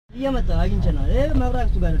እየመጣ አግኝቼናል።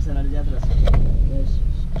 መብራቱ ጋር ደርሰናል። እዚያ ድረስ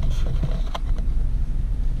እሺ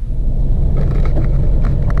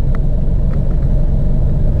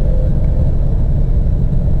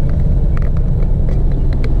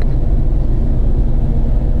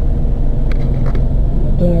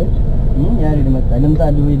ያሬድ መጣ።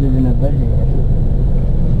 ልምጣልህ ወይ ልልህ ነበር።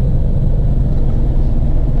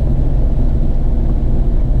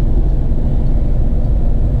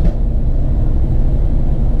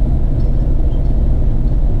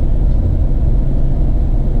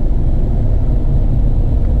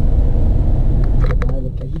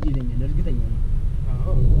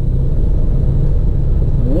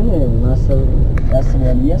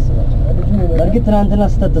 በርግጥ ትናንትና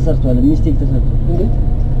ስህተት ተሰርቷል። ሚስቴክ ተሰርቷል።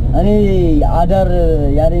 እኔ አዳር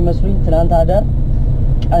ያለ መስሎኝ ትናንት አዳር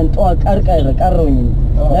ቀን ጠዋት ቀረውኝ።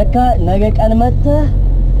 ለካ ነገ ቀን መጥተህ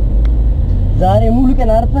ዛሬ ሙሉ ቀን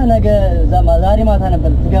አርፈህ ነገ ዛሬ ማታ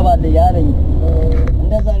ነበር ትገባለህ ያለኝ።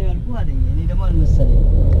 እንደዛ ነው ያልኩህ አለኝ። እኔ ደግሞ አልመሰለኝ።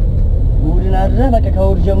 እሑድን አድረህ በቃ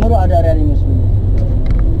ከእሑድ ጀምሮ አዳር ያለ መስሎኝ።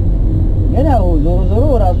 ግን ያው ዞሮ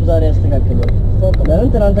ራሱ ዛሬ ያስተካክላል።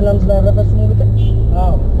 ለምን ትናንትናም ስላረፈስ ሙሉ ቀን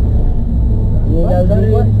አዎ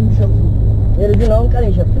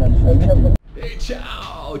Hey,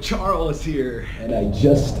 ciao! Charles here, and I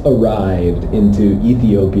just arrived into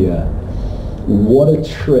Ethiopia. What a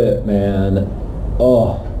trip, man. Oh,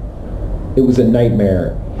 it was a nightmare.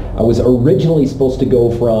 I was originally supposed to go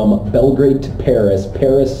from Belgrade to Paris,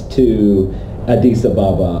 Paris to Addis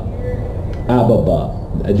Ababa.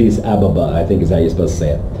 Addis Ababa, I think is how you're supposed to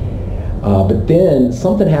say it. But then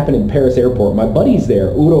something happened in Paris airport. My buddy's there,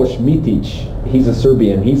 Uroš Mitic. He's a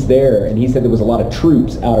Serbian. He's there, and he said there was a lot of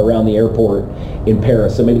troops out around the airport in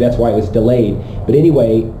Paris, so maybe that's why it was delayed. But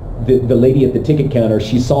anyway, the lady at the ticket counter,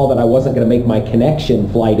 she saw that I wasn't going to make my connection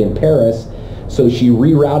flight in Paris, so she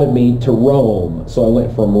rerouted me to Rome. So I went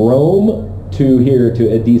from Rome to here to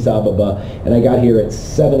Addis Ababa, and I got here at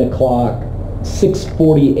 7 o'clock,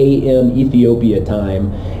 6:40 a.m. Ethiopia time,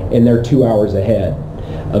 and they're 2 hours ahead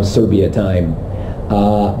of Serbia time.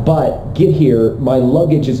 But get here, my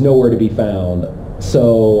luggage is nowhere to be found. So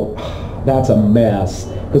that's a mess,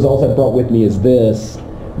 because all I brought with me is this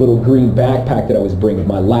little green backpack that I was bringing.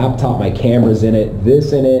 My laptop, my camera's in it, this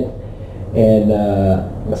in it, and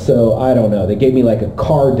so I don't know. They gave me like a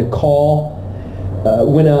card to call.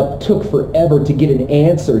 Went up, took forever to get an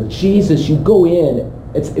answer. Jesus, you go in.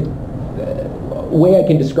 Way I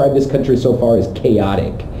can describe this country so far is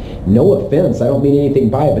chaotic. No offense, I don't mean anything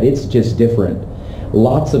by it, but it's just different.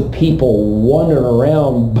 Lots of people wandering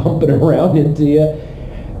around, bumping around into you.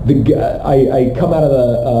 I come out of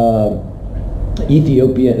the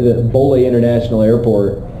Ethiopia, the Bole International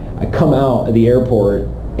Airport. I come out of the airport,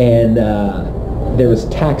 and there was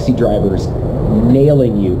taxi drivers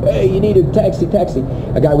nailing you. Hey, you need a taxi.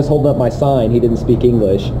 A guy was holding up my sign. He didn't speak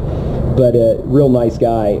English, but a real nice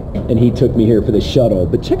guy, and he took me here for the shuttle.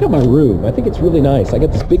 But check out my room. I think it's really nice. I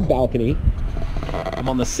got this big balcony. I'm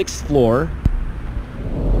on the 6th floor,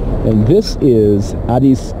 and this is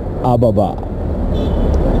Addis Ababa.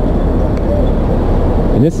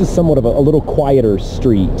 And this is somewhat of a little quieter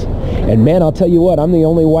street. And man, I'll tell you what, I'm the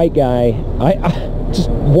only white guy. I just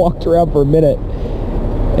walked around for a minute,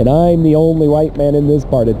 and I'm the only white man in this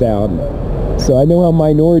part of town. So I know how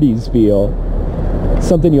minorities feel.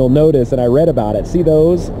 Something you'll notice, and I read about it. See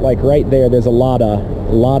those? Like right there, there's a Lada.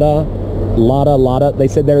 They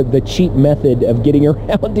said they're the cheap method of getting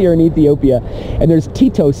around here in Ethiopia. And there's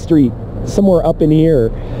Tito Street, somewhere up in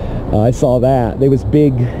here. I saw that. They was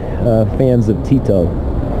big fans of Tito.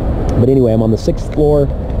 But anyway, I'm on the 6th floor.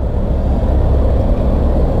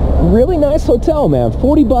 Really nice hotel, man.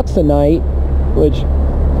 $40 a night, which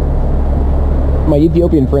my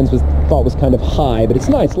Ethiopian friends thought was kind of high, but it's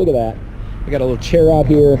nice. Look at that. I got a little chair out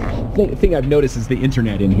here. The thing I've noticed is the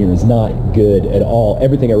internet in here is not good at all.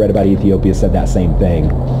 Everything I read about Ethiopia said that same thing.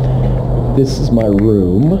 This is my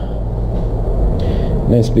room.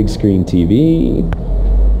 Nice big screen TV.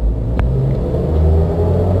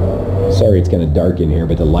 Sorry it's kind of dark in here,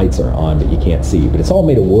 but the lights are on, but you can't see. But it's all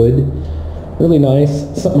made of wood. Really nice.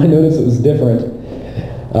 Something I noticed that was different.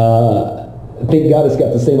 Thank God it's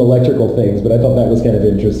got the same electrical things, but I thought that was kind of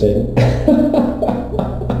interesting.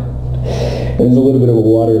 There's a little bit of a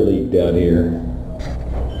water leak down here.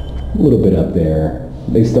 A little bit up there.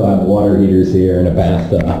 They still have water heaters here and a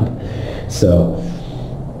bathtub. So,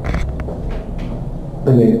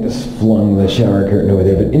 and they just flung the shower curtain over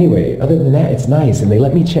there. But anyway, other than that, it's nice. And they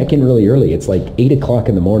let me check in really early. It's like 8 o'clock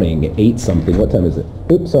in the morning, 8 something. What time is it?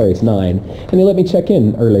 Oops, sorry, it's 9. And they let me check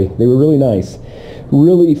in early. They were really nice.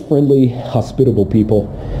 Really friendly, hospitable people.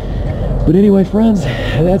 But anyway, friends,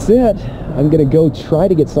 that's it. I'm going to go try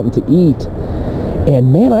to get something to eat.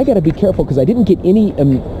 And man, I got to be careful because I didn't get any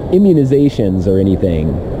immunizations or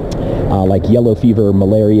anything, like yellow fever,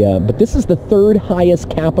 malaria. But this is the third highest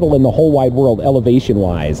capital in the whole wide world,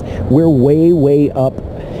 elevation-wise. We're way, way up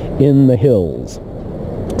in the hills.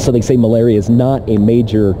 So they say malaria is not a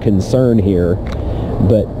major concern here,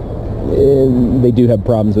 but they do have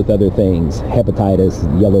problems with other things, hepatitis,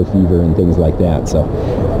 yellow fever, and things like that. So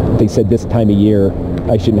they said this time of year,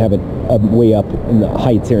 I shouldn't have it way up in the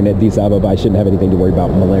heights here in Addis Ababa. I shouldn't have anything to worry about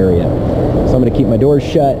malaria. So I'm going to keep my doors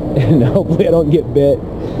shut, and hopefully I don't get bit.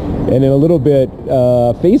 And in a little bit,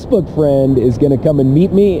 Facebook friend is going to come and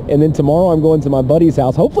meet me, and then tomorrow I'm going to my buddy's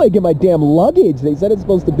house. Hopefully I get my damn luggage. They said it's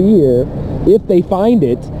supposed to be here if they find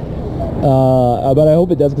it. But I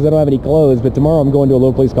hope it does because I don't have any clothes. But tomorrow I'm going to a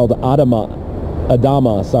little place called Adama,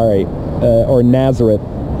 or Nazareth,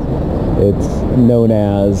 it's known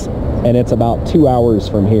as. And it's about 2 hours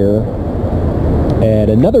from here. And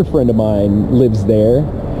another friend of mine lives there.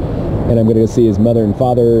 And I'm going to go see his mother and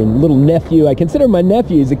father and little nephew. I consider my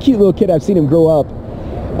nephew. He's a cute little kid. I've seen him grow up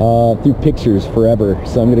through pictures forever.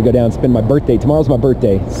 So I'm going to go down and spend my birthday. Tomorrow's my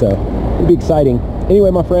birthday. So it'll be exciting. Anyway,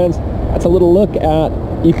 my friends, that's a little look at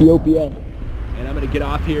Ethiopia. And I'm going to get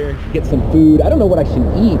off here, get some food. I don't know what I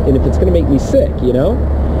should eat and if it's going to make me sick, you know?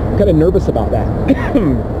 I'm kind of nervous about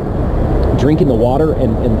that. Drinking the water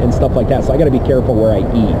and stuff like that, so I got to be careful where I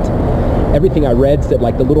eat. Everything I read said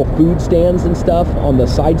like the little food stands and stuff on the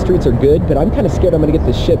side streets are good, but I'm kind of scared I'm going to get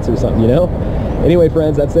the shits or something, you know? Anyway,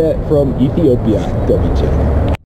 friends, that's it from Ethiopia. Go beach.